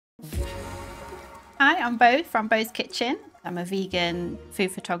Hi, I'm Bo from Bo's Kitchen. I'm a vegan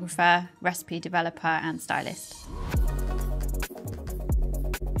food photographer, recipe developer and stylist.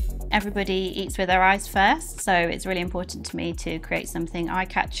 Everybody eats with their eyes first, so it's really important to me to create something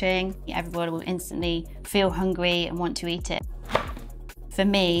eye-catching. Everybody will instantly feel hungry and want to eat it. For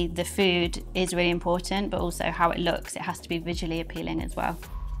me, the food is really important, but also how it looks. It has to be visually appealing as well.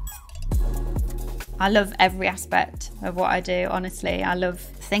 I love every aspect of what I do, honestly. I love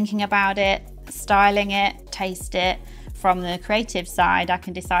thinking about it, styling it, taste it. From the creative side, I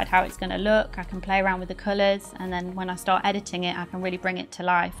can decide how it's going to look, I can play around with the colours, and then when I start editing it, I can really bring it to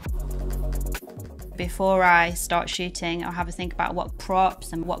life. Before I start shooting, I'll have a think about what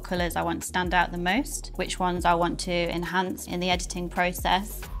props and what colours I want to stand out the most, which ones I want to enhance in the editing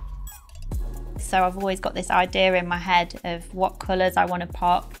process. So I've always got this idea in my head of what colours I want to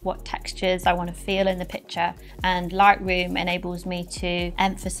pop, what textures I want to feel in the picture, and Lightroom enables me to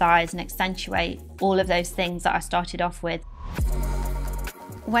emphasise and accentuate all of those things that I started off with.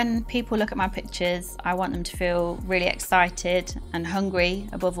 When people look at my pictures, I want them to feel really excited and hungry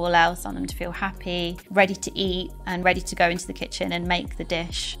above all else. I want them to feel happy, ready to eat and ready to go into the kitchen and make the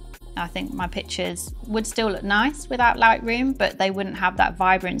dish. I think my pictures would still look nice without Lightroom, but they wouldn't have that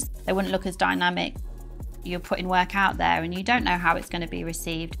vibrance. They wouldn't look as dynamic. You're putting work out there and you don't know how it's going to be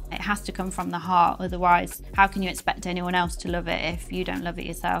received. It has to come from the heart, otherwise how can you expect anyone else to love it if you don't love it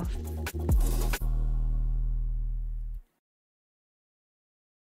yourself?